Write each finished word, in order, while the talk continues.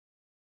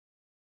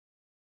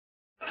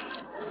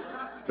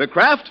The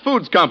Kraft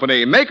Foods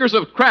Company, makers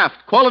of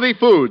Kraft Quality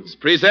Foods,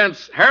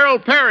 presents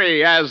Harold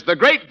Perry as the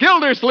Great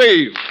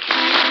Gildersleeve.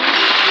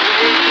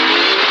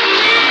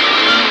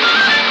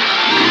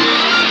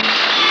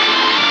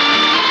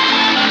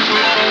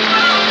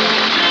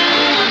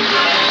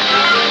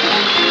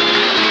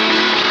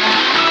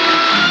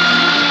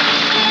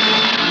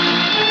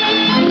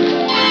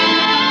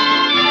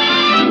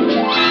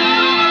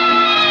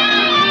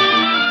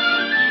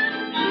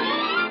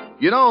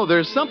 You know,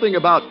 there's something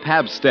about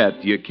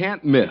Pabst-ett you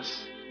can't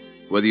miss.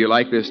 Whether you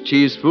like this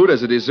cheese food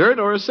as a dessert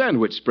or a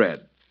sandwich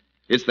spread,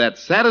 it's that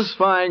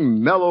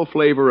satisfying, mellow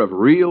flavor of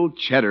real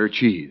cheddar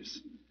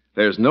cheese.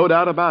 There's no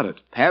doubt about it.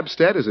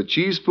 Pabst-ett is a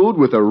cheese food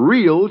with a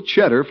real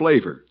cheddar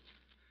flavor.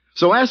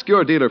 So ask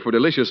your dealer for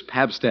delicious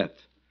Pabst-ett.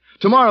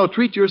 Tomorrow,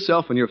 treat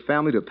yourself and your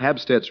family to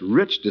Pabst-ett's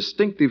rich,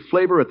 distinctive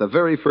flavor at the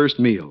very first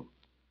meal.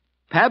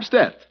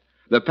 Pabst-ett,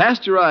 the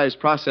pasteurized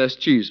processed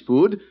cheese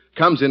food,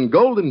 comes in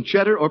golden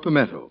cheddar or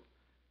pimento.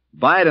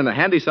 Buy it in a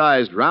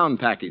handy-sized round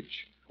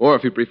package, or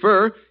if you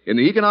prefer, in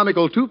the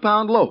economical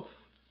 2-pound loaf.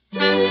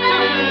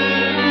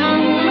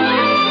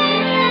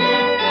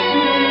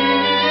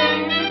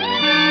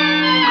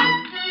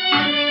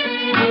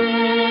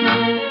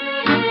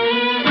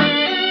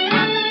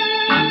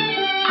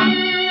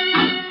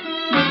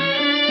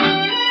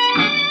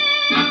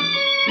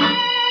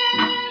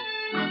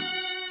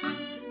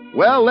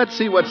 Well, let's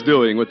see what's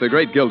doing with the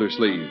Great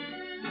Gildersleeve.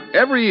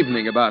 Every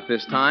evening about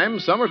this time,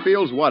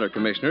 Summerfield's water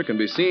commissioner can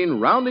be seen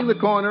rounding the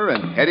corner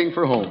and heading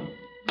for home.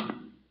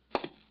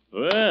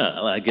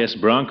 Well, I guess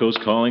Bronco's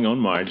calling on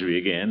Marjorie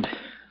again.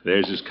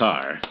 There's his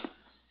car.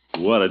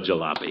 What a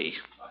jalopy.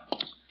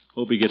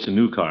 Hope he gets a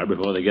new car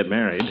before they get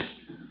married.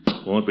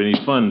 Won't be any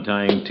fun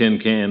tying tin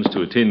cans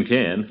to a tin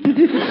can.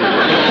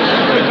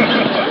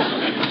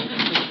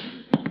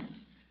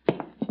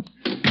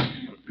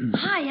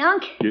 Hi,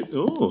 Unc.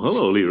 Oh,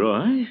 hello,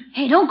 Leroy.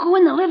 Hey, don't go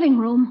in the living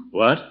room.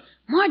 What?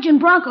 Marge and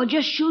Bronco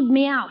just shooed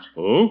me out.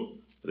 Oh?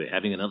 Are they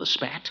having another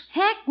spat?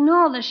 Heck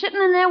no, they're sitting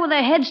in there with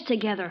their heads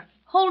together,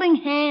 holding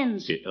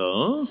hands.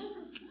 Oh?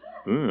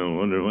 I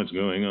wonder what's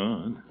going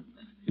on.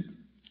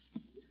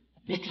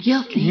 Mr.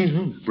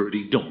 Gildersleeve.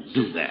 Bertie, don't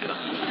do that.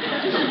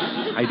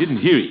 I didn't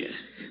hear you.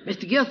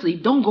 Mr.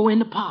 Gildersleeve, don't go in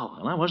the parlor.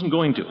 Well, I wasn't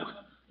going to.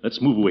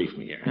 Let's move away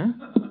from here, huh?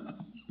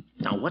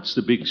 Now, what's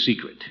the big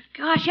secret?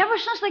 Gosh, ever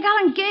since they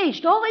got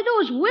engaged, all they do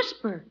is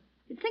whisper.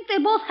 You'd think they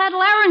both had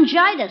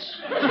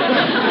laryngitis.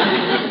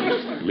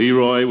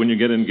 Leroy, when you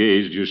get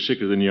engaged, you're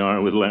sicker than you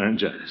are with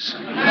laryngitis.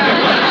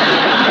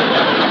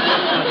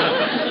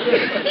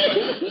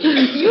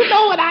 You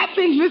know what I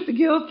think, Mr.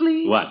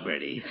 Gildersleeve? What,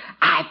 Bertie?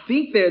 I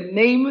think they're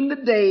naming the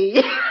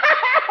day.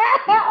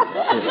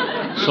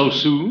 So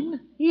soon?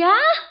 Yeah?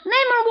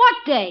 Naming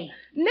what day?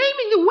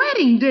 Naming the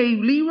wedding day,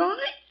 Leroy.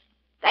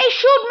 They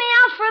shooed me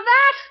out for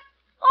that?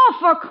 Oh,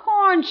 for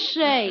corn's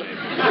sake.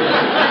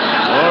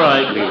 All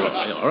right,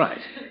 Leroy, all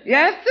right.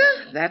 Yes,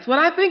 sir. That's what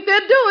I think they're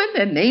doing.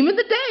 They're naming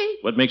the day.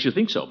 What makes you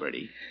think so,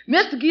 Bertie?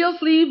 Mr.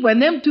 Gildersleeve, when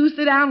them two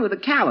sit down with a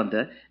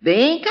calendar, they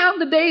ain't counting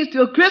the days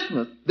till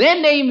Christmas. They're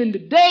naming the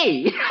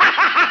day.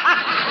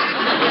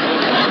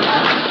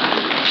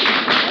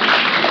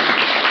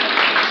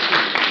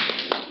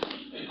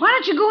 Why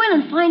don't you go in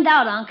and find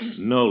out, Unc?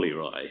 No,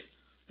 Leroy.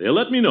 They'll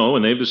let me know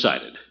when they've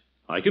decided.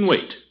 I can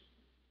wait.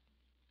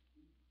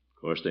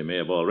 Of course, they may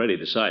have already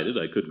decided.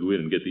 I could go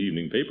in and get the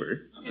evening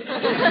paper.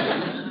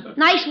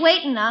 Nice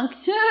waiting, Unc.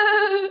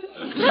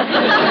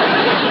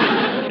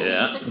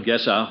 Yeah,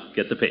 guess I'll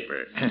get the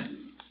paper.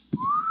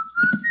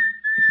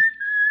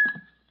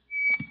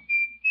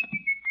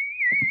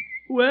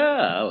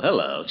 Well,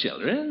 hello,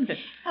 children.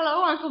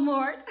 Hello, Uncle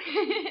Mort.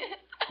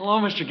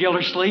 Hello, Mr.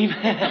 Gildersleeve.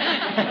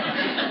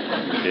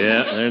 Yeah,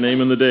 they're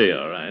naming the day,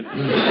 all right.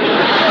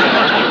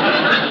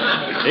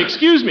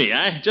 Excuse me,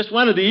 I just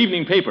wanted the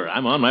evening paper.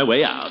 I'm on my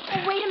way out.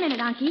 Oh, wait a minute,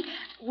 Unky.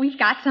 We've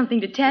got something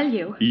to tell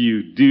you.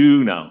 You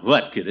do? Now,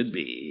 what could it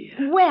be?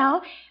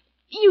 Well,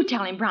 you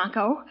tell him,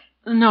 Bronco.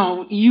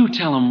 No, you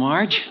tell him,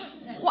 Marge.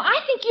 Well, I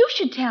think you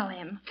should tell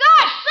him.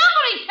 Gosh,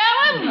 somebody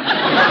tell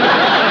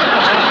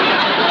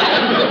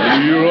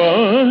him!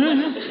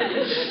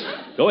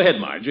 Leroy? Go ahead,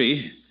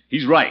 Marjorie.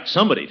 He's right.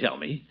 Somebody tell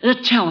me.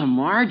 Tell him,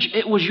 Marge.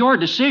 It was your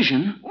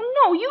decision. Well,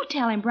 no, you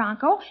tell him,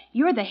 Bronco.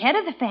 You're the head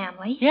of the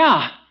family.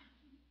 Yeah.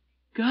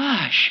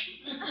 Gosh.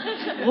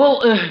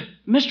 Well,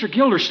 Mr.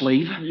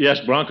 Gildersleeve.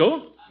 Yes,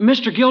 Bronco?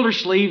 Mr.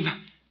 Gildersleeve,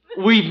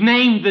 we've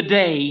named the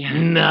day.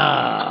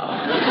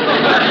 No.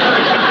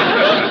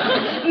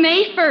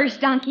 May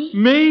 1st, Unky.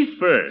 May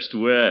 1st.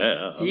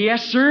 Well.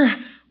 Yes, sir.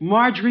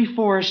 Marjorie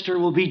Forrester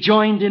will be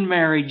joined in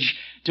marriage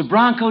to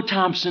Bronco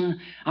Thompson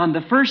on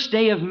the first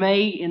day of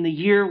May in the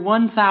year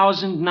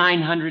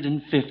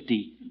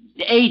 1950.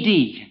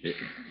 A.D.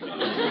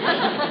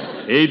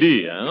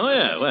 A.D. Oh,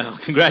 yeah. Well,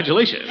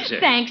 congratulations.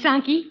 Thanks,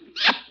 Unky.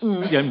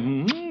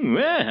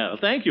 Well,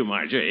 thank you,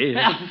 Marjorie.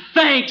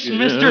 Thanks,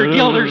 Mr.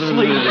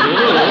 Gildersleeve.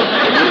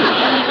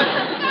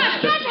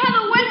 Let's have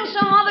a wedding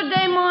some other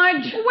day,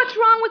 Marge. Well, what's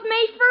wrong with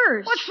May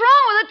 1st? What's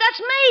wrong with it?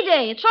 That's May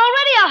Day. It's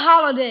already a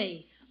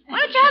holiday. Why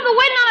don't you have the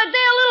wedding on a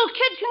day a little little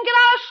kid can get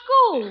out of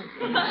school.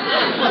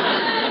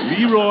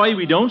 Leroy,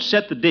 we don't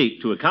set the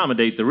date to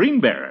accommodate the ring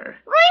bearer.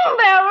 Ring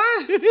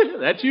bearer?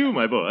 That's you,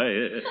 my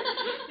boy.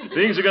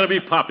 Things are going to be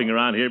popping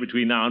around here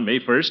between now and May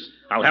 1st.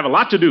 I'll have a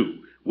lot to do.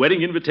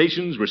 Wedding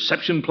invitations,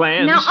 reception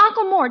plans. Now,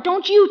 Uncle Mort,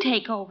 don't you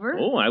take over.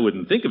 Oh, I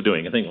wouldn't think of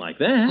doing a thing like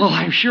that. Oh,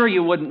 I'm sure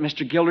you wouldn't,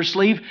 Mr.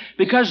 Gildersleeve,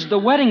 because the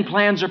wedding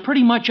plans are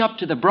pretty much up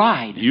to the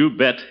bride. You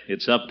bet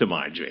it's up to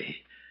Marjorie.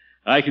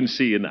 I can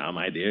see you now,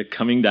 my dear,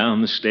 coming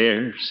down the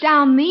stairs.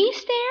 Down these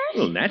stairs?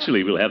 Well,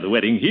 naturally, we'll have the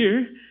wedding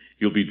here.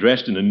 You'll be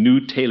dressed in a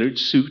new tailored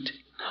suit.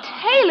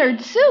 Tailored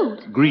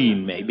suit?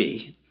 Green,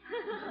 maybe.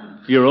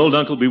 Your old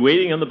uncle will be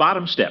waiting on the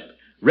bottom step,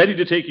 ready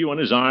to take you on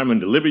his arm and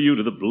deliver you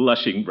to the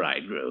blushing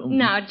bridegroom.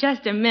 Now,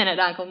 just a minute,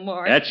 Uncle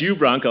Mort. That's you,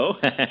 Bronco.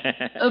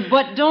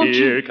 But don't you...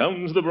 Here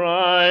comes the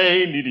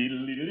bride.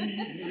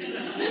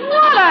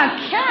 What a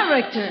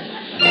character.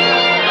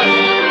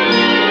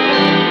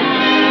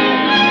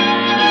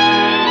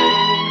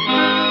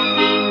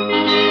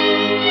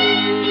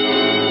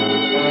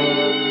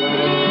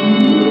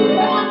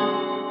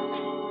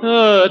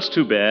 Oh, that's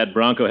too bad.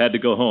 Bronco had to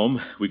go home.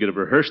 We could have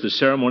rehearsed the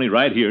ceremony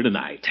right here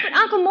tonight. But,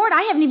 Uncle Mort,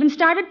 I haven't even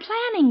started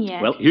planning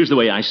yet. Well, here's the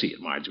way I see it,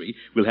 Marjorie.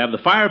 We'll have the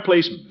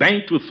fireplace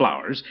banked with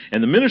flowers,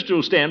 and the minister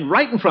will stand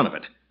right in front of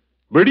it.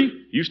 Bertie,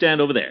 you stand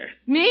over there.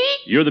 Me?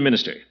 You're the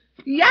minister.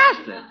 Yes,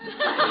 sir.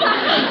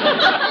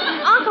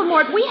 Uncle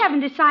Mort, we haven't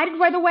decided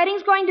where the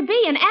wedding's going to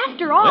be, and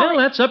after all... Well,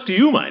 that's up to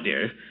you, my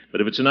dear.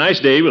 But if it's a nice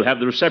day, we'll have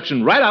the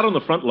reception right out on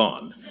the front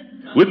lawn.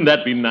 Wouldn't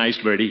that be nice,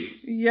 Bertie?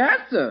 Yes,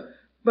 sir.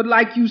 But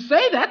like you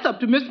say, that's up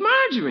to Miss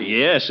Marjorie.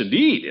 Yes,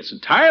 indeed. It's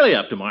entirely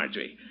up to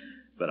Marjorie.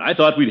 But I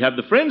thought we'd have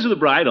the friends of the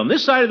bride on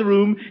this side of the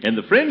room and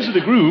the friends of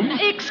the groom...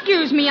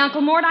 Excuse me,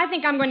 Uncle Mort. I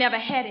think I'm going to have a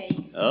headache.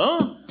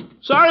 Oh?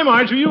 Sorry,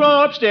 Marjorie. You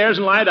roll upstairs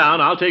and lie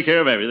down. I'll take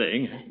care of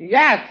everything.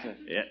 Yes, sir.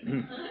 Yeah.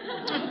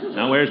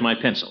 Now, where's my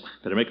pencil?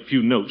 Better make a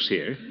few notes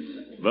here.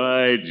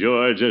 By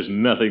George, there's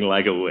nothing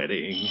like a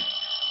wedding.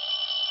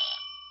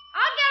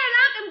 I'll get it,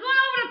 Unc. I'm going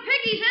over to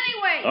Piggy's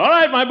anyway. All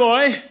right, my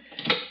boy.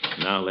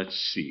 Now, let's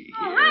see.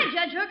 Oh, hi,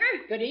 Judge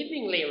Hooker. Good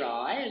evening,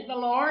 Leroy. Is the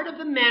Lord of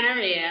the Manor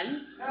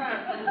in?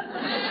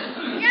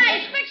 Yeah,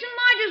 he's fixing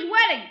Marge's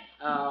wedding.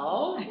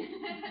 Oh,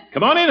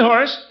 Come on in,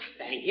 Horace.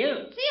 thank you. See you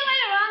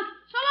later, Unc.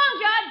 So long,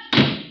 Judge.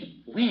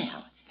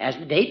 Well, has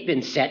the date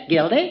been set,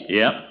 Gildy?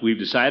 Yep, we've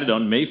decided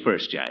on May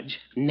 1st, Judge.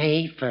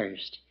 May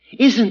 1st.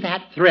 Isn't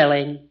that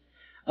thrilling?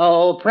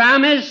 Oh,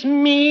 promise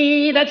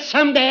me that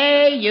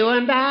someday you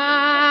and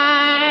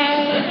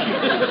I...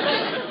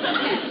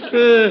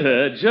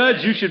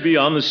 Judge, you should be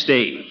on the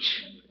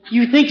stage.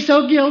 You think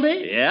so,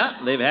 Gildy? Yeah,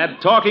 they've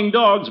had talking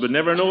dogs, but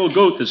never an old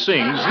goat that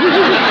sings.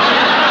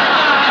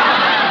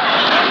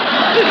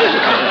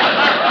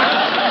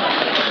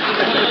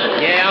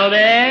 Gildy?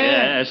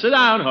 Yeah, sit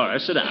down,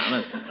 Horace, sit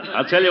down.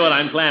 I'll tell you what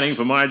I'm planning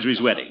for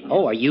Marjorie's wedding.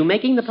 Oh, are you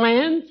making the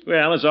plans?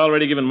 Well, it's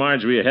already given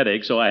Marjorie a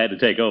headache, so I had to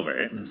take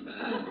over.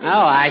 Oh,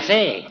 I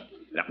see.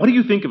 Now, what do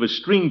you think of a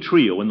string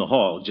trio in the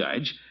hall,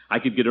 Judge? I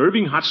could get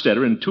Irving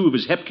Hotstetter and two of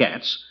his hep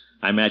cats.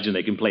 I imagine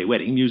they can play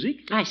wedding music.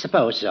 I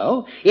suppose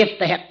so, if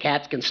the hep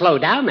cats can slow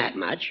down that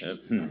much.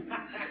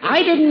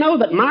 I didn't know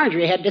that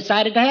Marjorie had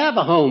decided to have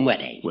a home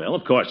wedding. Well,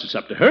 of course, it's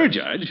up to her,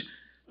 Judge.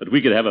 But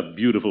we could have a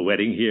beautiful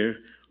wedding here,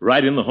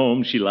 right in the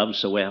home she loves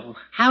so well.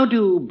 How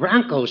do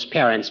Bronco's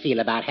parents feel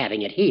about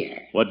having it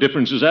here? What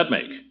difference does that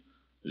make?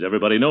 As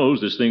everybody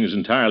knows, this thing is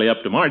entirely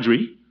up to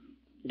Marjorie.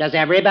 Does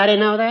everybody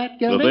know that,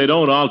 Gildy? If they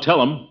don't, I'll tell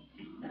them.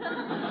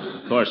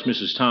 Of course,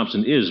 Mrs.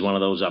 Thompson is one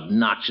of those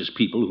obnoxious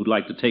people who'd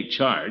like to take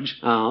charge.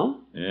 Oh?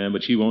 Yeah,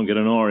 but she won't get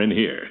an oar in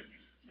here.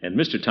 And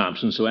Mr.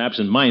 Thompson's so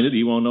absent-minded,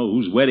 he won't know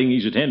whose wedding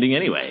he's attending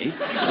anyway. Be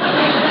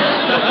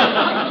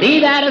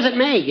that as it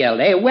may,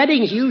 Gildy,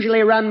 weddings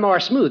usually run more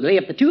smoothly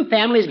if the two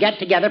families get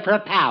together for a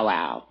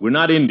powwow. We're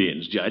not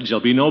Indians, Judge. There'll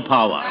be no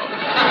powwow.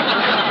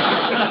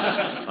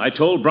 I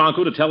told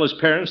Bronco to tell his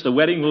parents the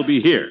wedding will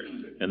be here.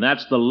 And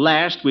that's the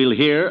last we'll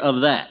hear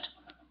of that.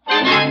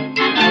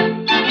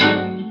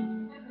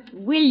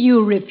 Will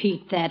you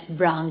repeat that,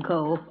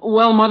 Bronco?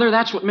 Well, Mother,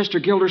 that's what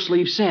Mr.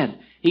 Gildersleeve said.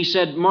 He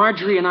said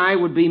Marjorie and I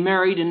would be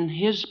married in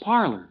his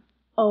parlor.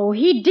 Oh,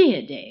 he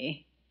did,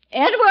 eh?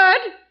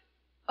 Edward!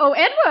 Oh,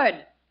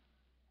 Edward!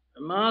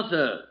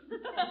 Martha,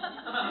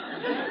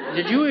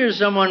 did you hear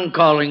someone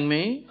calling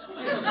me?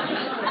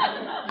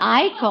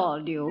 I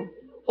called you.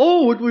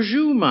 Oh, it was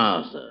you,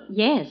 Martha.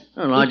 Yes.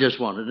 Well, I just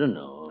wanted to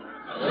know.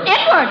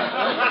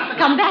 Edward!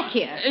 Come back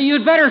here.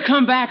 You'd better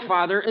come back,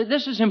 Father.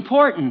 This is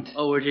important.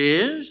 Oh, it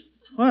is?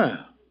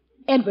 Well,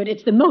 Edward,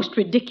 it's the most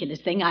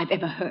ridiculous thing I've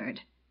ever heard.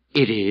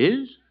 it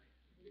is?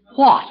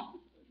 What?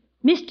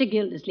 Mr.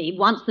 Gildersleeve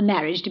wants the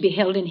marriage to be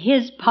held in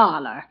his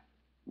parlor.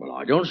 Well,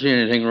 I don't see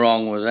anything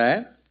wrong with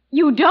that.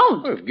 You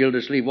don't? Well, if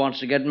Gildersleeve wants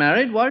to get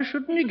married, why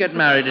shouldn't he get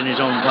married in his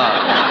own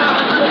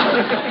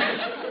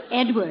parlor?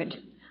 Edward,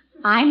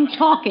 I'm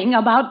talking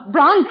about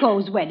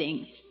Bronco's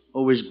wedding.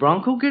 Oh, is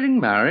Bronco getting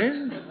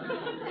married?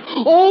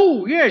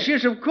 Oh, yes,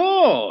 of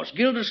course.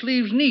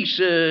 Gildersleeve's niece,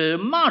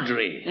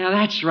 Marjorie. Yeah,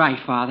 that's right,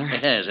 Father.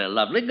 Yes, a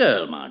lovely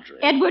girl,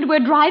 Marjorie. Edward, we're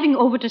driving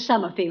over to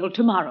Summerfield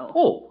tomorrow.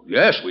 Oh,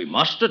 yes, we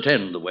must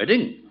attend the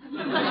wedding.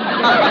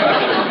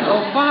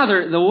 Oh,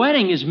 Father, the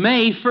wedding is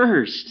May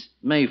 1st.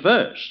 May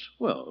 1st.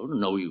 Well,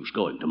 no use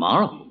going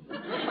tomorrow.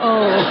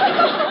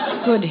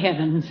 Oh, good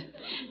heavens.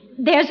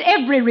 There's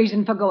every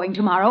reason for going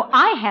tomorrow.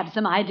 I have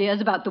some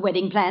ideas about the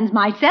wedding plans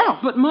myself.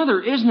 But, Mother,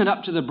 isn't it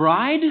up to the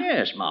bride?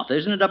 Yes, Martha,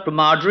 isn't it up to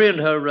Marjorie and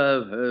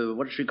her,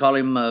 what does she call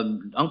him,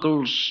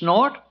 Uncle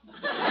Snort?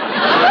 No.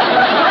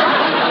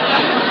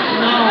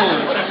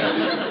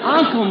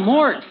 Uncle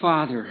Mort,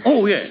 Father.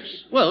 Oh, yes.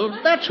 Well,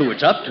 that's who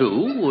it's up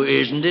to,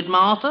 isn't it,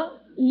 Martha?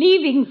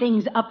 Leaving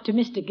things up to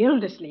Mr.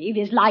 Gildersleeve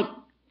is like,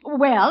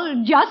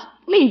 well, just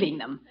leaving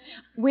them.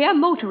 We're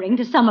motoring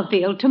to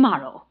Summerfield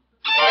tomorrow.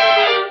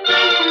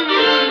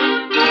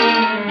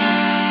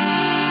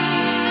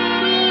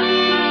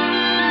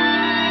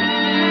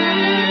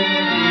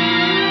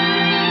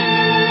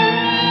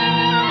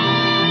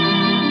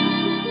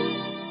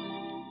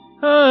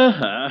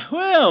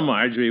 Well,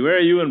 Marjorie, where are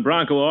you and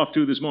Bronco off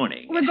to this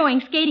morning? We're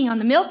going skating on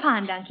the mill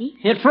pond, Unky.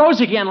 It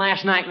froze again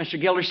last night, Mr.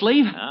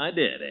 Gildersleeve. I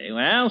did, eh?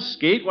 Well,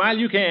 skate while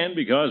you can,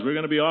 because we're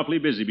going to be awfully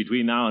busy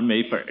between now and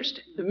May 1st.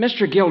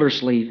 Mr.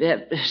 Gildersleeve,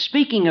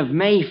 speaking of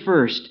May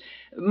 1st,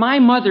 my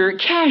mother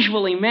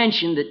casually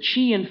mentioned that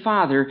she and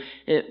Father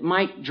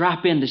might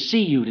drop in to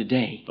see you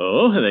today.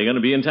 Oh, are they going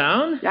to be in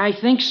town? I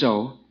think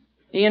so.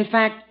 In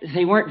fact,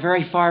 they weren't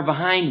very far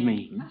behind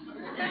me.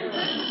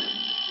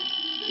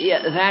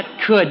 Yeah, that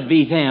could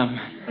be them.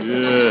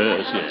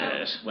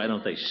 Yes. Why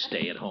don't they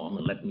stay at home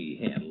and let me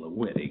handle the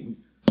wedding?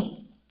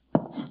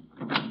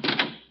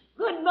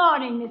 Good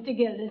morning, Mr.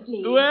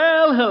 Gildersleeve.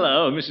 Well,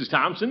 hello, Mrs.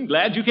 Thompson.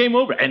 Glad you came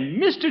over.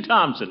 And Mr.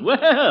 Thompson,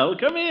 well,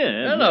 come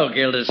in. Hello,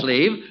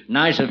 Gildersleeve.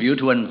 Nice of you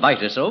to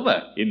invite us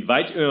over.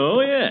 Invite?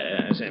 Oh,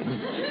 yes.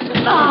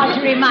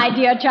 Marjorie, my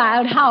dear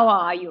child, how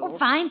are you? Oh,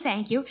 fine,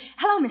 thank you.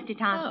 Hello, Mr.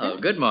 Thompson. Oh,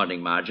 good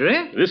morning,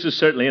 Marjorie. This is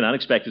certainly an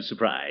unexpected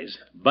surprise,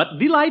 but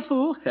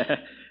delightful.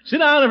 Sit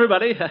down,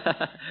 everybody.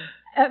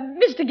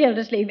 Mr.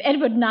 Gildersleeve,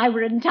 Edward and I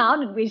were in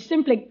town, and we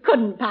simply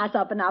couldn't pass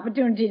up an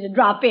opportunity to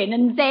drop in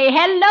and say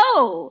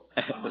hello.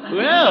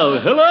 Well,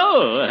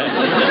 hello.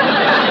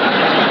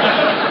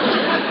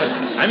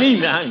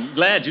 I'm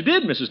glad you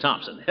did, Mrs.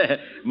 Thompson.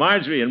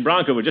 Marjorie and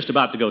Bronco were just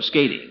about to go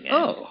skating.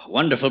 Oh,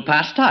 wonderful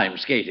pastime,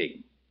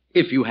 skating.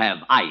 If you have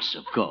ice,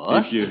 of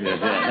course.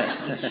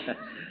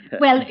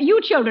 Well, you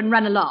children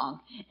run along.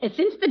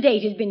 Since the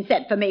date has been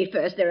set for May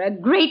 1st, there are a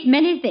great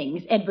many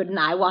things Edward and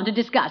I want to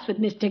discuss with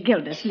Mr.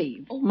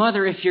 Gildersleeve.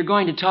 Mother, if you're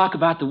going to talk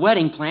about the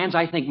wedding plans,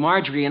 I think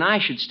Marjorie and I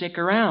should stick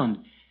around.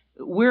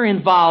 We're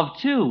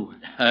involved, too.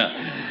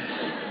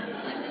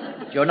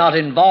 You're not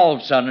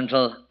involved, son,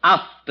 until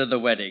after the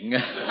wedding.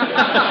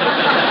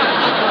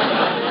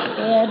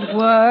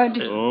 Edward.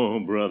 Oh,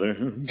 brother.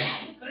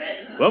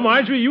 Well,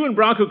 Marjorie, you and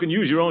Bronco can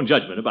use your own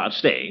judgment about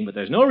staying, but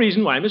there's no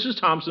reason why Mrs.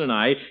 Thompson and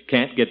I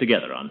can't get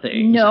together on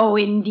things. No,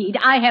 indeed.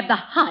 I have the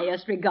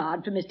highest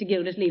regard for Mr.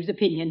 Gildersleeve's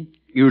opinion.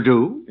 You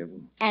do?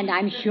 And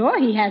I'm sure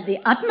he has the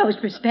utmost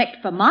respect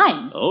for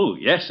mine. Oh,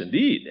 yes,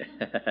 indeed.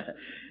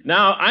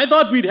 Now, I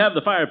thought we'd have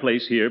the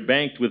fireplace here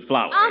banked with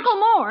flowers. Uncle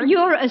Mort.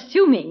 You're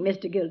assuming,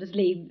 Mr.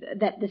 Gildersleeve,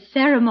 that the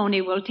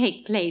ceremony will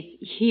take place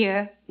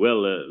here?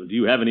 Well, do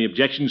you have any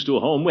objections to a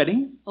home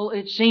wedding? Well,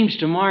 it seems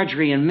to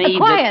Marjorie and me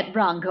Quiet,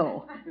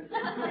 Bronco.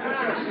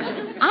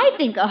 I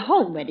think a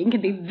home wedding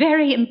can be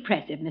very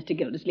impressive, Mr.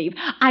 Gildersleeve.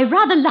 I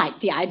rather like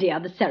the idea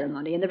of the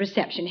ceremony and the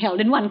reception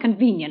held in one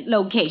convenient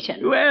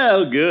location.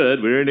 Well,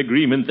 good. We're in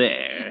agreement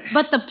there.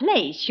 But the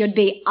place should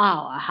be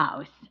our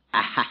house.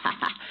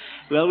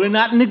 Well, we're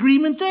not in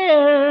agreement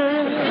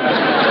there.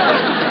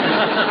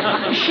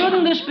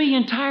 Shouldn't this be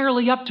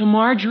entirely up to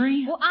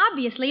Marjorie? Well,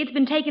 obviously, it's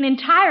been taken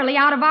entirely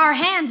out of our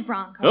hands,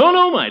 Bronco. Oh,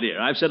 no, my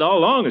dear. I've said all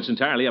along it's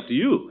entirely up to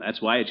you.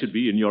 That's why it should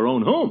be in your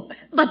own home.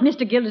 But,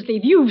 Mr.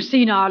 Gildersleeve, you've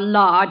seen our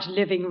large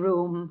living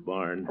room.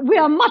 Barn. We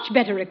are much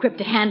better equipped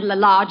to handle a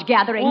large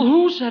gathering. Well,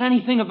 who said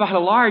anything about a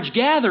large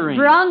gathering?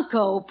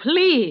 Bronco,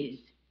 please.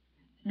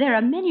 There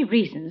are many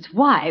reasons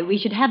why we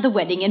should have the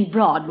wedding in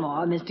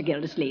Broadmoor, Mr.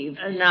 Gildersleeve.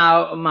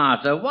 Now,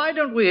 Martha, why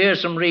don't we hear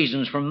some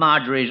reasons from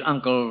Marjorie's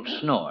Uncle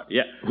Snort?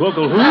 Yeah.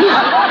 Uncle who? That's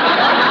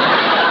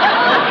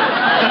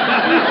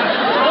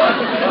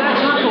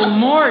Uncle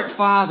Mort,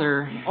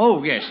 Father.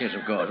 Oh, yes,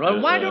 of course.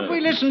 Well, why don't we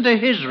listen to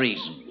his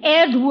reason?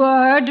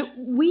 Edward,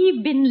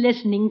 we've been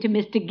listening to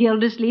Mr.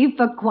 Gildersleeve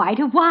for quite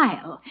a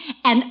while,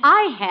 and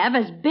I have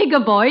as big a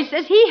voice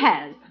as he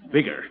has.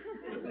 Bigger.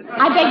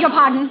 I beg your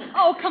pardon.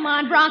 Oh, come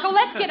on, Bronco.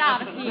 Let's get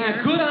out of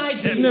here. Good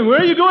idea. And where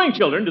are you going,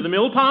 children? To the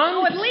mill pond?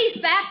 Oh, at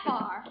least that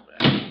far.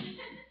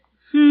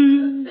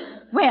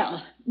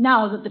 Well,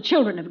 now that the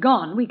children have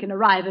gone, we can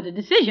arrive at a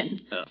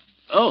decision. Yes.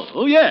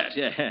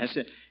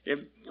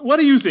 What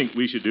do you think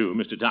we should do,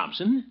 Mr.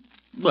 Thompson?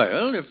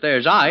 Well, if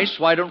there's ice,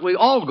 why don't we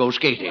all go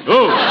skating?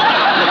 Oh.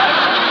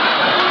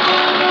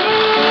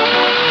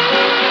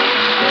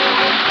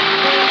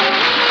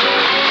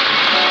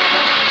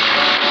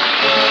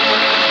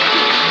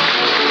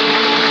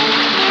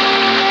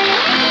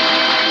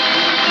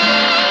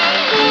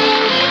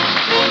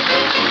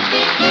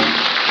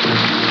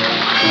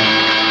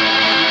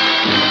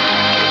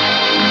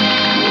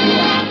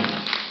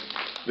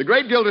 The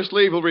great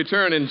Gildersleeve will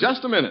return in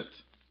just a minute.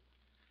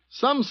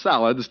 Some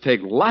salads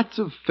take lots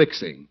of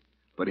fixing,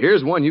 but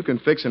here's one you can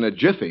fix in a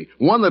jiffy,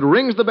 one that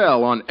rings the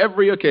bell on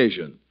every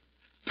occasion.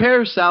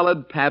 Pear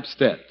salad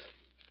Pabst-ett.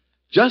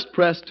 Just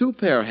press 2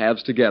 pear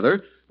halves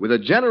together with a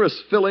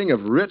generous filling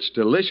of rich,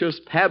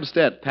 delicious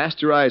Pabst-ett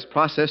pasteurized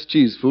processed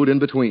cheese food in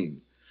between.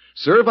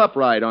 Serve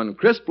upright on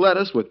crisp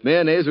lettuce with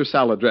mayonnaise or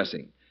salad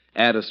dressing.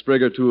 Add a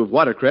sprig or 2 of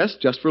watercress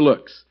just for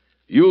looks.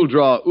 You'll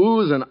draw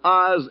oohs and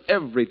ahs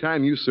every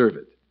time you serve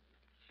it.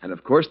 And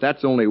of course,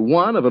 that's only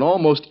one of an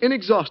almost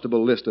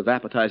inexhaustible list of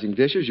appetizing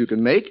dishes you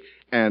can make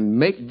and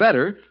make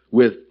better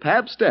with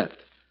Pabst-ett,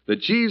 the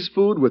cheese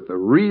food with the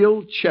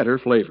real cheddar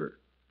flavor.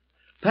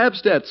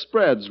 Pabst-ett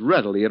spreads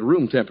readily at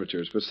room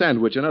temperatures for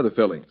sandwich and other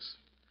fillings.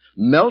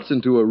 Melts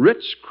into a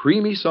rich,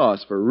 creamy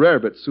sauce for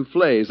rarebits,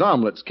 soufflés,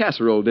 omelets,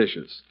 casserole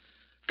dishes.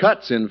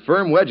 Cuts in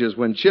firm wedges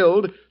when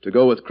chilled to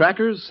go with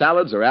crackers,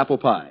 salads, or apple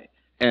pie.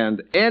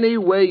 And any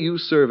way you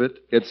serve it,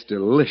 it's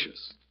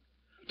delicious.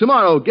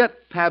 Tomorrow,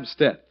 get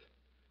Pabst-ett,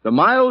 the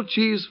mild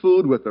cheese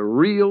food with the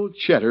real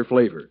cheddar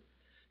flavor.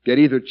 Get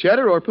either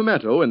cheddar or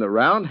pimento in the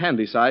round,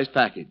 handy-sized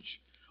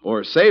package.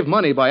 Or save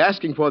money by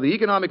asking for the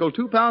economical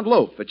 2-pound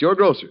loaf at your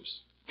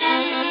grocer's.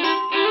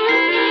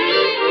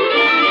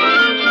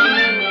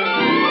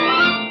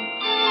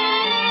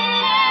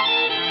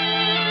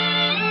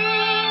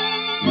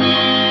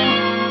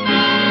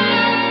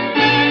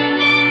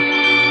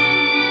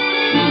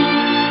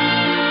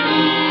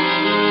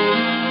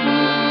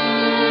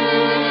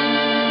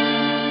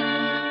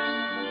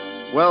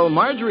 Well,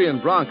 Marjorie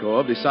and Bronco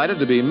have decided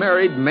to be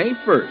married May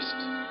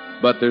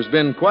 1st. But there's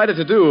been quite a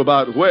to-do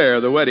about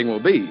where the wedding will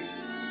be.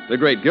 The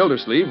great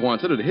Gildersleeve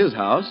wants it at his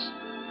house.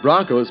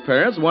 Bronco's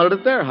parents want it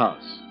at their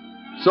house.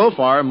 So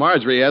far,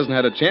 Marjorie hasn't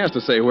had a chance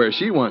to say where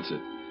she wants it.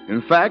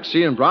 In fact,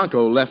 she and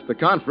Bronco left the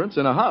conference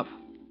in a huff.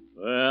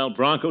 Well,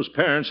 Bronco's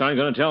parents aren't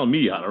going to tell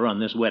me how to run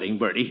this wedding,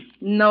 Bertie.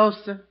 No,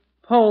 sir.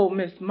 Poor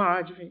Miss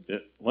Marjorie.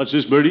 What's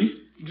this, Bertie?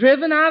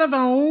 Driven out of her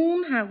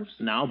own house.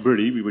 Now,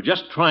 Bertie, we were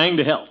just trying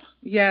to help.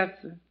 Yes,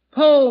 sir.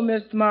 Poor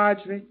Miss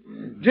Marjorie.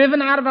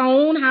 Driven out of her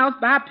own house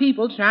by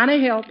people trying to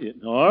help.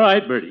 All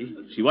right, Bertie.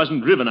 She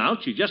wasn't driven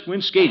out. She just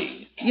went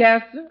skating.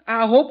 Yes, sir.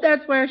 I hope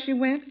that's where she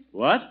went.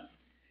 What?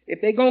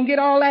 If they're going to get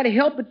all that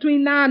help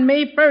between now and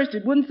May 1st,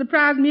 it wouldn't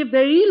surprise me if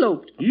they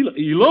eloped.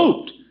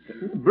 Eloped?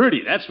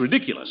 Bertie, that's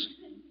ridiculous.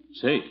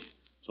 Say,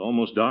 it's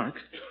almost dark.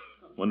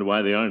 Wonder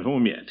why they aren't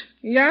home yet.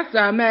 Yes,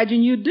 I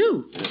imagine you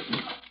do.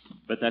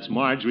 But that's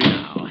Marjorie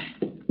now.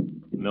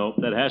 Nope,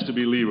 that has to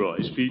be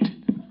Leroy's feet.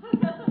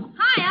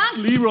 Hi, Unc.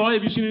 Leroy,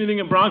 have you seen anything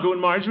of Bronco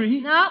and Marjorie?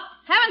 No,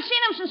 haven't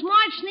seen him since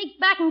Marge sneaked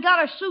back and got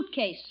her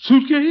suitcase.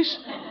 Suitcase?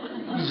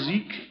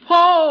 Zeke.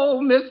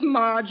 Poor Miss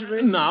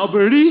Marjorie. Now,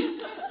 Bertie.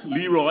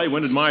 Leroy,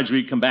 when did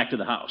Marjorie come back to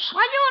the house?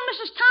 Why, you and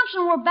Mrs.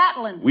 Thompson were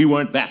battling. We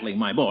weren't battling,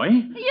 my boy. Are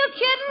you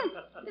kidding?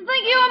 You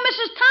think you and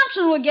Mrs.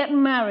 Thompson were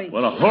getting married?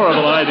 What a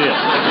horrible idea.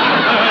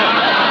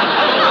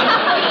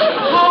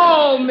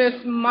 Oh,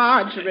 Miss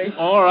Marjorie.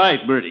 All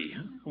right, Bertie.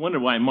 I wonder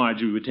why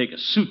Marjorie would take a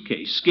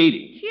suitcase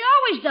skating. She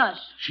always does.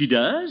 She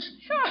does?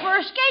 Sure, for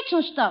her skates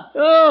and stuff.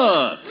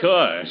 Oh, of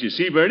course. You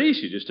see, Bertie,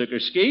 she just took her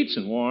skates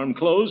and warm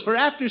clothes for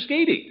after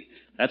skating.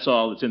 That's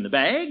all that's in the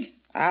bag.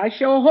 I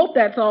sure hope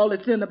that's all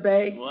that's in the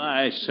bag.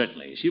 Why,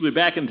 certainly. She'll be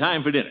back in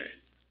time for dinner.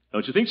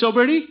 Don't you think so,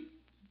 Bertie?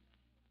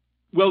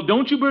 Well,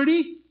 don't you,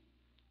 Bertie?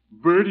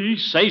 Bertie,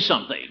 say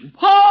something.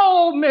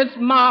 Oh, Miss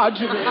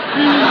Marjorie.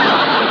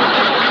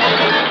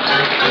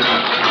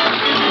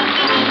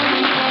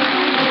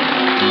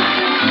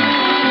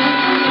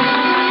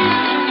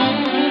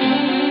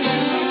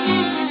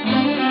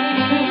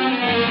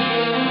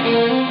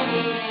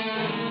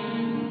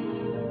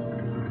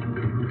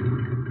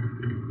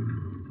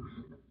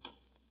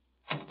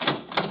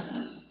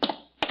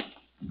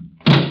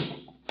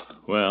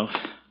 Well,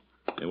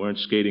 they weren't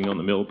skating on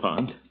the mill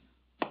pond,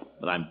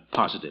 but I'm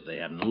positive they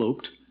haven't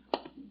eloped.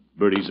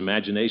 Bertie's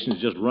imagination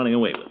is just running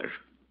away with her.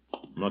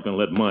 I'm not going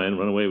to let mine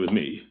run away with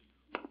me.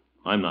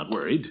 I'm not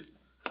worried.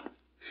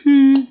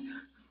 I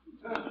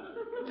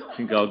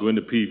think I'll go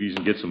into Peavy's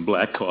and get some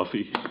black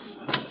coffee.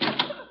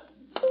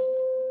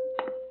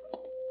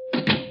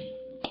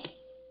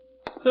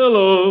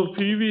 Hello,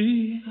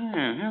 Peavy.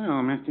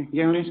 Hello, Mr.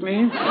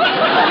 Gildersleeve.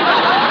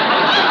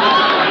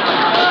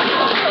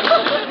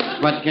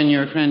 What can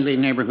your friendly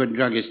neighborhood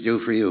druggist do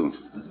for you?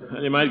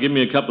 Well, you might give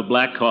me a cup of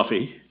black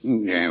coffee.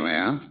 Very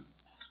well.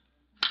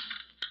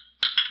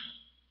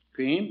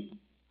 Cream?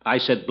 I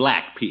said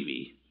black,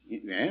 Peavy.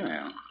 Very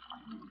well.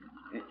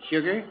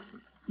 Sugar?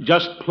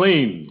 Just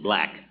plain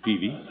black,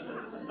 Peavy.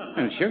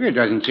 Well, sugar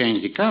doesn't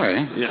change the color.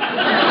 Yeah.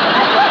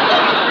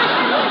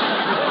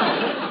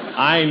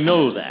 I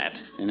know that.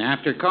 And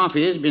after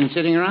coffee has been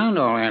sitting around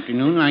all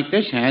afternoon like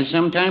this has,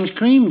 sometimes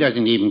cream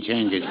doesn't even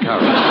change its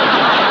color.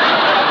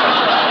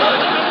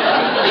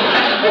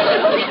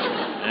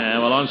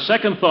 Well, on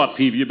second thought,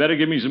 Peavy, you better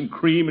give me some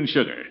cream and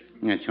sugar.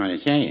 That's what I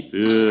say.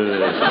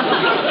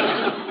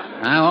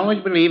 I always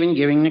believe in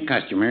giving the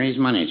customer his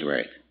money's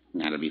worth.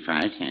 That'll be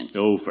 5 cents.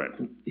 Oh,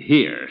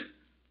 here,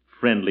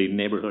 friendly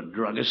neighborhood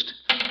druggist.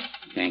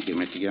 Thank you,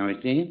 Mr.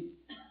 Gildersleeve.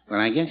 Well,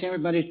 I guess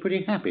everybody's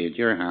pretty happy at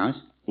your house.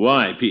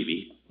 Why,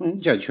 Peavy? Well,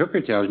 Judge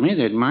Hooker tells me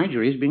that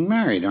Marjorie's being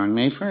married on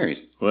May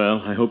 1st.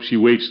 Well, I hope she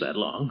waits that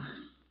long.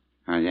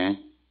 How's that?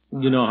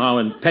 You know how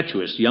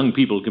impetuous young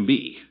people can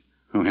be.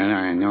 Well,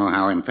 I know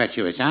how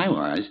impetuous I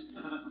was.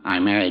 I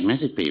married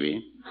Mrs.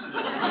 Peavy.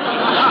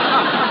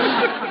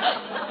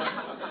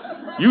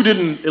 You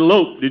didn't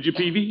elope, did you,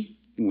 Peavy?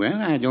 Well,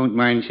 I don't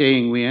mind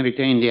saying we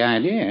entertained the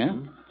idea.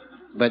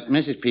 But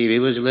Mrs. Peavy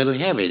was a little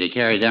heavy to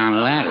carry down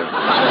a ladder.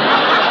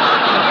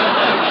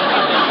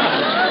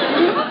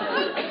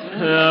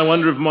 I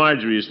wonder if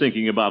Marjorie is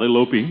thinking about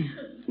eloping.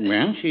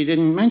 Well, she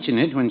didn't mention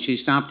it when she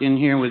stopped in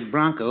here with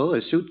Bronco,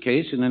 a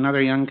suitcase, and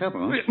another young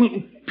couple.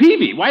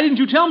 Peavy, why didn't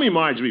you tell me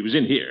Marjorie was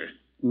in here?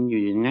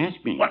 You didn't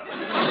ask me. What?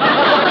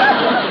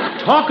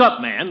 Talk up,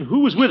 man. Who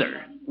was with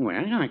her?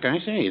 Well, like I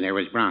say, there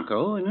was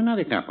Bronco and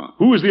another couple.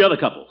 Who was the other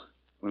couple?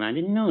 Well, I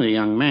didn't know the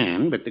young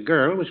man, but the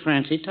girl was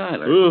Francie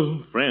Tyler.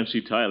 Oh,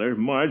 Francie Tyler,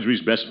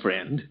 Marjorie's best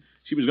friend.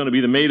 She was going to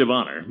be the maid of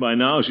honor. By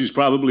now, she's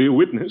probably a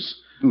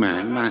witness.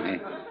 My.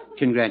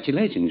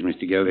 Congratulations,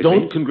 Mr. Gildersleeve.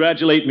 Don't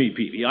congratulate me,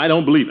 Peavy. I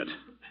don't believe it.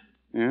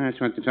 Yeah, that's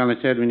what the fellow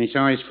said when he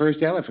saw his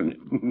first elephant.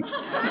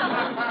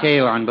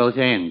 Tail on both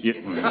ends. Yeah.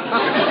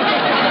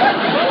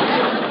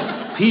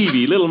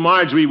 Peavy, little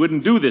Marjorie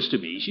wouldn't do this to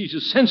me. She's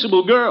a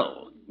sensible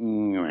girl.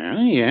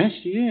 Well, yes,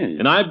 she is.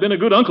 And I've been a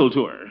good uncle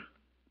to her.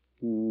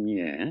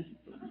 Yes.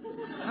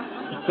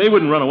 They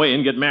wouldn't run away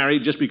and get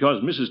married just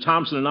because Mrs.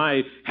 Thompson and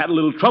I had a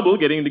little trouble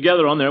getting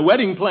together on their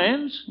wedding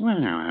plans. Well,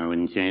 no, I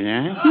wouldn't say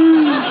that.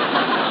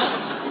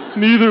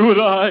 Neither would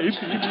I.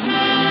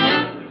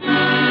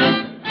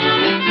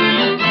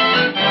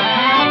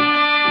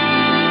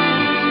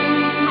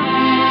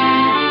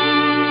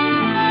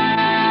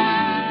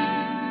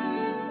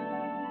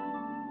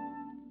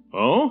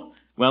 Oh?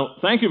 Well,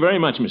 thank you very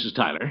much, Mrs.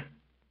 Tyler.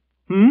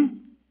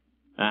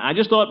 I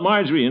just thought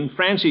Marjorie and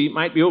Francie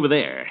might be over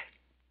there.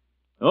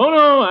 Oh,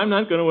 no, I'm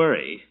not going to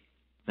worry.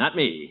 Not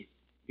me.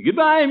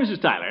 Goodbye, Mrs.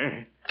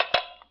 Tyler.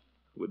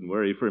 Wouldn't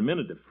worry for a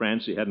minute if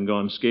Francie hadn't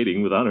gone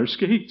skating without her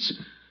skates.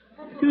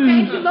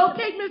 Can't you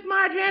locate Miss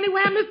Marjorie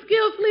anywhere, Mr.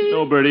 Gildersleeve?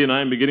 No, Bertie, and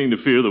I'm beginning to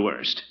fear the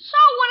worst. So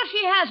what if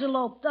she has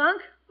eloped,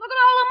 Dunk? Look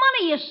at all the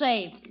money you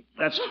saved.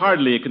 That's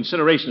hardly a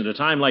consideration at a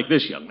time like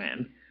this, young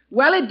man.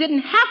 Well, it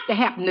didn't have to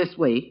happen this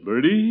way.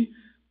 Bertie,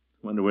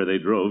 wonder where they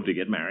drove to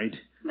get married.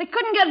 They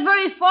couldn't get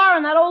very far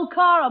in that old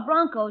car of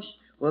Bronco's.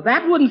 Well,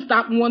 that wouldn't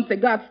stop them once they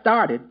got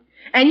started.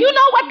 And you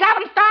know what got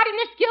them started,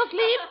 Miss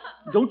Gildersleeve?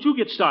 Don't you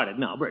get started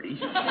now, Bertie.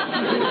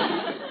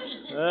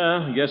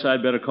 I guess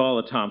I'd better call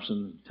the Thompson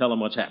and tell them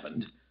what's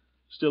happened.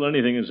 Still,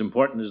 anything as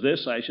important as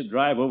this, I should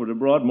drive over to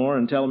Broadmoor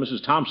and tell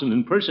Mrs. Thompson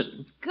in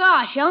person.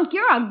 Gosh, Unc,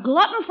 you're a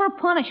glutton for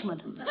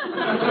punishment.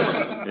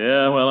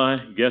 Yeah, well,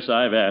 I guess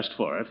I've asked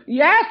for it.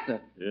 Yes,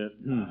 sir. Yeah.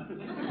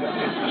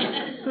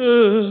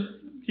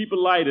 Keep a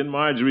light in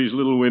Marjorie's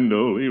little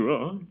window,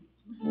 Leroy.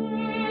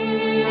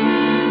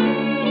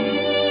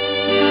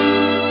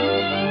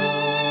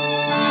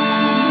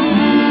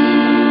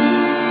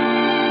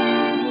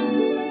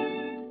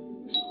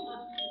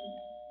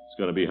 It's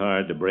going to be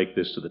hard to break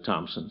this to the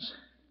Thompsons.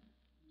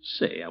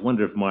 Say, I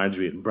wonder if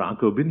Marjorie and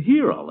Bronco have been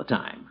here all the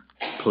time,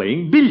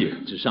 playing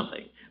billiards or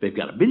something. They've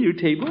got a billiard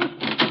table.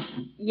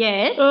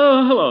 Yes?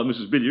 Oh, hello,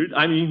 Mrs. Billiard.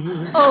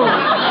 Oh.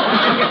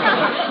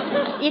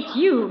 It's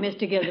you,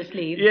 Mr.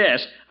 Gildersleeve.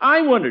 Yes,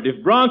 I wondered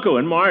if Bronco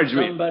and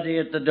Marjorie... Somebody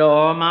at the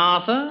door,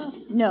 Martha?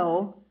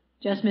 No,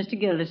 just Mr.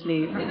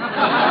 Gildersleeve.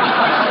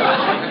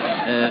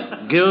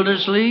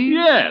 Gildersleeve?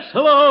 Yes,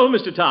 hello,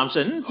 Mr.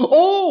 Thompson.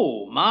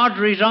 Oh,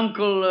 Marjorie's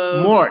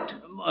uncle, Mort.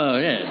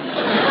 Yes.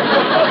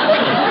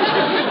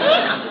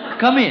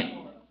 Come in.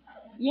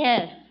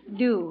 Yes,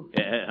 do.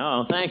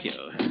 Oh, thank you.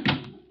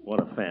 What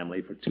a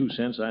family. For 2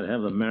 cents, I'd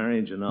have the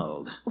marriage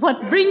annulled.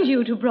 What brings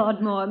you to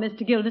Broadmoor,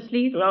 Mr.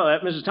 Gildersleeve? Well,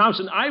 Mrs.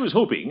 Thompson, I was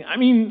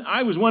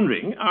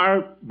wondering,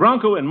 are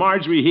Bronco and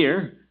Marjorie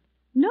here?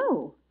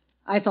 No.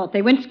 I thought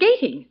they went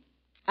skating.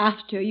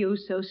 After you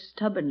so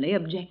stubbornly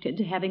objected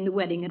to having the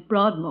wedding at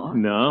Broadmoor.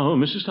 No,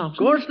 Mrs. Thompson. Of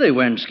course they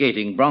went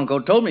skating. Bronco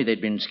told me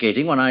they'd been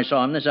skating when I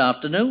saw him this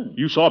afternoon.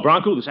 You saw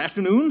Bronco this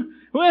afternoon?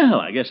 Well,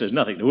 I guess there's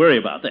nothing to worry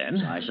about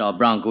then. I saw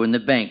Bronco in the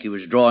bank. He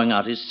was drawing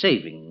out his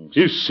savings.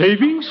 His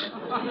savings?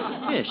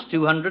 Yes,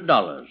 $200.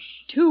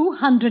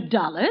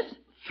 $200?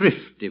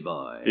 Thrifty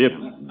boy. Yep.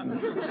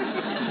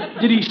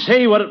 Did he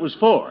say what it was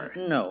for?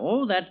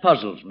 No, that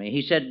puzzles me.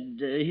 He said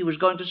he was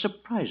going to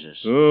surprise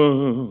us.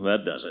 Oh,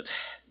 that does it.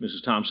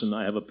 Mrs. Thompson,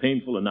 I have a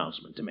painful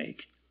announcement to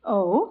make.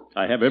 Oh?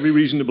 I have every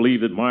reason to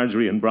believe that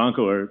Marjorie and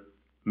Bronco are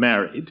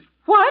married.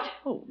 What?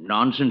 Oh,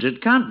 nonsense.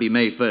 It can't be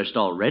May 1st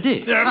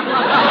already.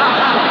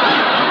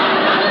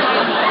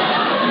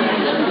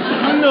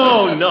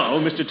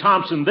 No, Mr.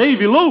 Thompson. They've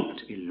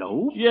eloped.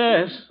 Eloped?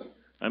 Yes.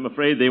 I'm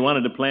afraid they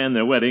wanted to plan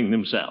their wedding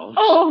themselves.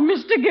 Oh,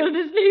 Mr.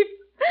 Gildersleeve.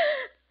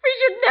 We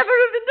should never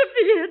have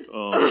interfered.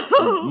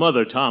 Oh,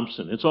 Mother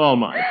Thompson, it's all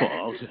my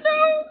fault. No.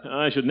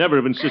 I should never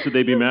have insisted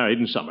they be married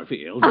in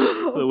Summerfield.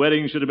 The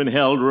wedding should have been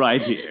held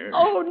right here.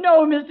 Oh,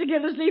 no, Mr.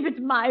 Gildersleeve, it's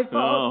my fault.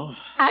 Oh.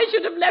 I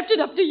should have left it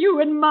up to you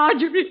and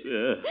Marjorie.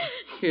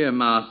 Here,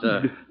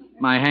 Martha.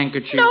 My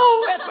handkerchief.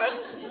 No, Edward.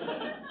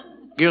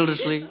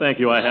 Gildersleeve. Thank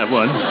you, I have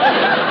one.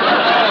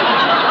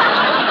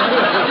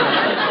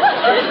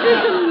 This is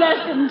a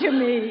lesson to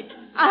me.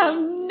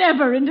 I'll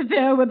never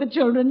interfere with the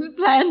children's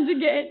plans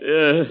again.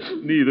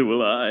 Neither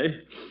will I.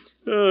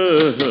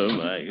 Oh,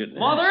 my goodness.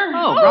 Mother?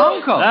 Oh,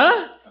 Bronco.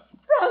 Huh?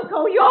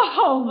 Bronco, you're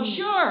home. Well,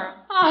 sure.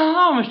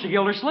 Oh, Mr.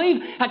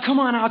 Gildersleeve. Come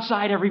on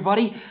outside,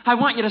 everybody. I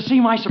want you to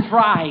see my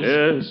surprise.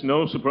 Yes,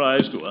 no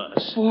surprise to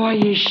us. Boy,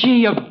 is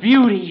she a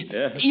beauty.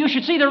 Yeah. You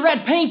should see the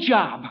red paint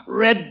job.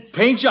 Red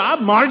paint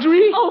job,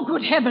 Marjorie? Oh,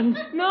 good heavens.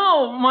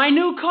 No, my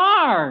new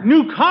car.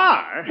 New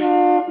car? Look,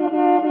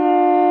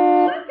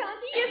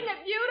 Auntie, isn't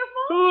it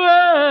beautiful?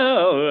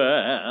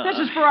 Well. This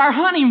is for our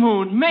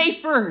honeymoon,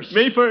 May 1st.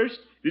 May 1st.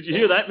 Did you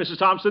hear that, Mrs.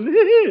 Thompson?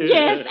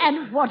 Yes,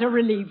 and what a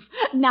relief.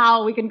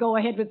 Now we can go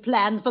ahead with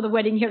plans for the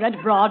wedding here at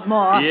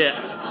Broadmoor.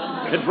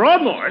 Yeah. At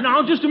Broadmoor?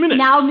 Now, just a minute.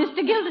 Now,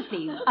 Mr.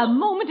 Gildersleeve, a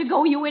moment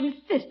ago you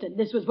insisted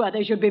this was where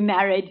they should be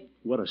married.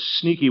 What a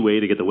sneaky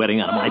way to get the wedding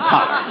out of my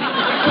power.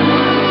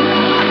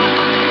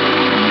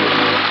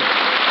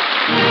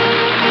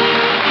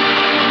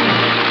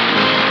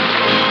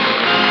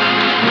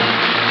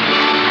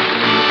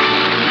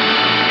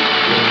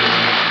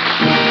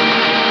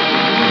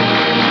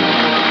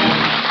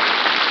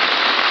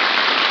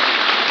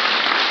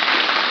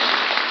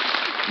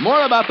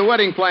 More about the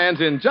wedding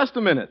plans in just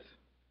a minute.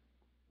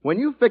 When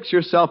you fix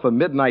yourself a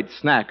midnight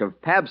snack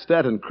of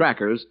Pabstet and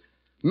crackers,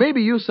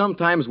 maybe you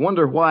sometimes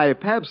wonder why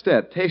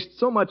Pabstet tastes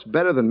so much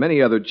better than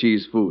many other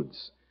cheese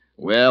foods.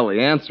 Well,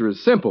 the answer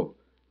is simple.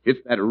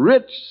 It's that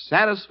rich,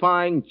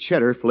 satisfying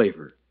cheddar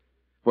flavor.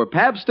 For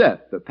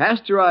Pabstet, the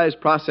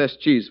pasteurized processed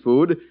cheese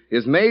food,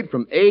 is made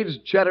from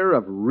aged cheddar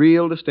of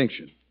real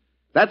distinction.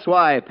 That's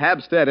why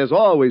Pabstet is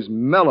always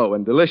mellow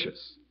and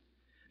delicious.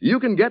 You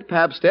can get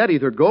Pabstet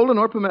either golden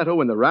or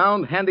pimento in the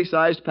round,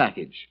 handy-sized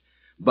package.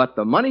 But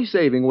the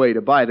money-saving way to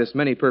buy this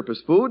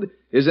many-purpose food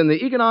is in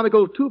the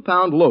economical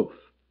 2-pound loaf.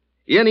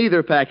 In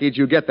either package,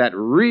 you get that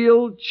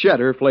real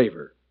cheddar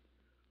flavor.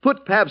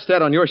 Put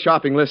Pabstet on your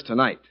shopping list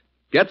tonight.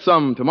 Get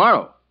some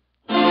tomorrow.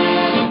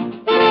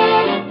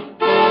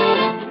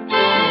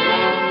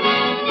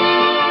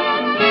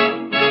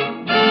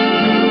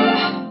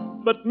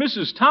 But,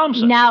 Mrs.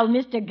 Thompson... Now,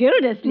 Mr.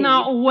 Gildersleeve.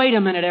 Now, wait a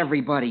minute,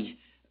 everybody.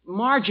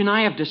 Marge and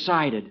I have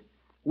decided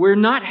we're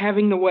not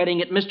having the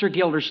wedding at Mr.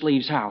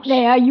 Gildersleeve's house.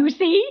 There, you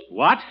see?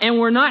 What? And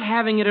we're not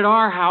having it at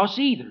our house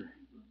either.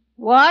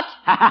 What?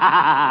 Bronco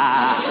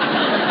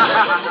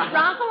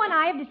and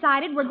I have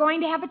decided we're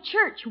going to have a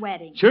church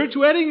wedding. Church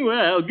wedding?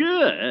 Well,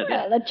 good.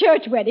 Well, a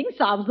church wedding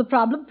solves the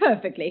problem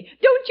perfectly.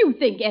 Don't you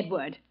think,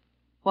 Edward?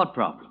 What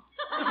problem?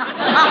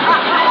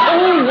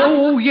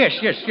 oh, yes,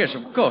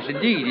 of course,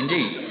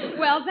 indeed.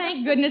 Well,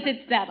 thank goodness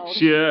it's settled.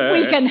 Sure.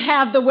 We can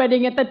have the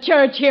wedding at the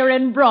church here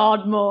in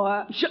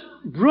Broadmoor.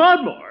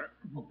 Broadmoor?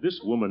 This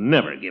woman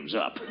never gives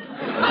up.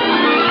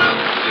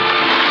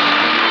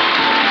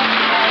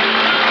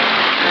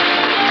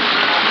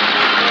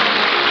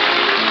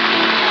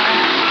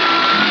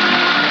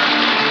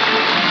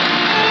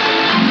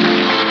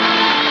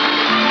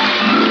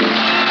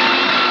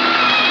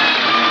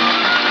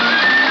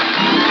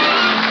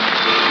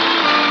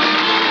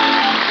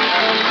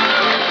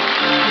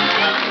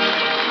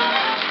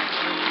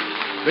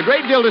 The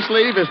Great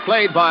Gildersleeve is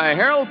played by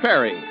Harold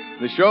Perry.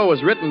 The show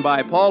was written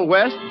by Paul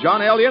West,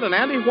 John Elliott, and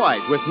Andy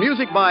White, with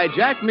music by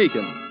Jack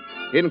Meakin.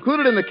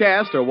 Included in the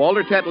cast are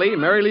Walter Tetley,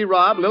 Mary Lee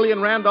Robb,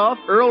 Lillian Randolph,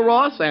 Earl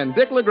Ross, and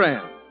Dick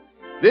LeGrand.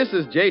 This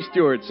is Jay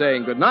Stewart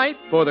saying goodnight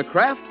for the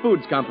Kraft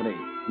Foods Company,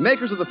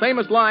 makers of the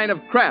famous line of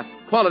Kraft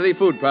quality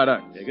food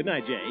products. Yeah, good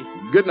night, Jay.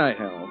 Good night,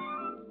 Hal.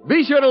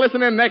 Be sure to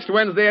listen in next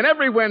Wednesday and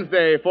every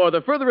Wednesday for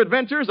the further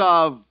adventures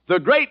of the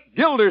Great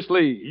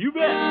Gildersleeve. You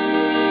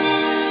bet.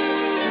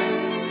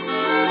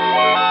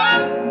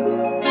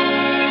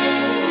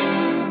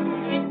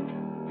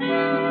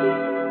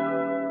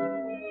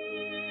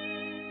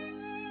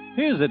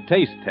 Here's a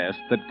taste test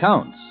that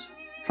counts.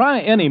 Try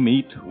any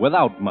meat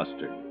without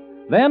mustard.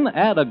 Then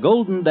add a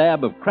golden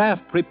dab of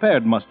Kraft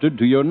prepared mustard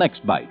to your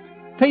next bite.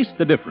 Taste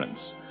the difference.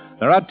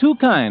 There are 2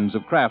 kinds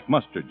of Kraft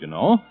mustard, you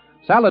know.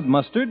 Salad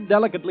mustard,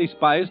 delicately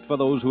spiced for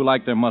those who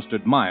like their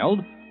mustard mild,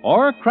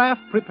 or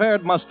Kraft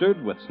prepared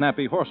mustard with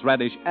snappy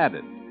horseradish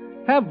added.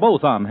 Have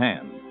both on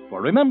hand,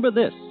 for remember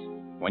this,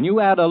 when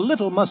you add a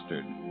little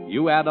mustard,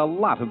 you add a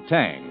lot of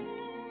tang.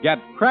 Get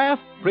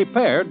Kraft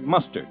prepared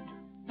mustard.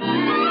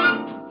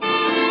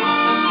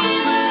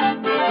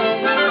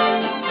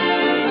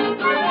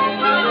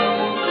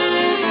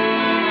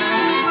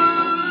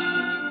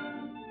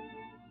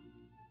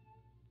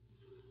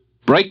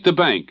 Break the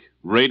Bank,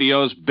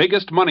 radio's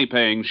biggest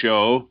money-paying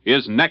show,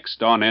 is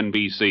next on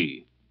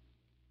NBC.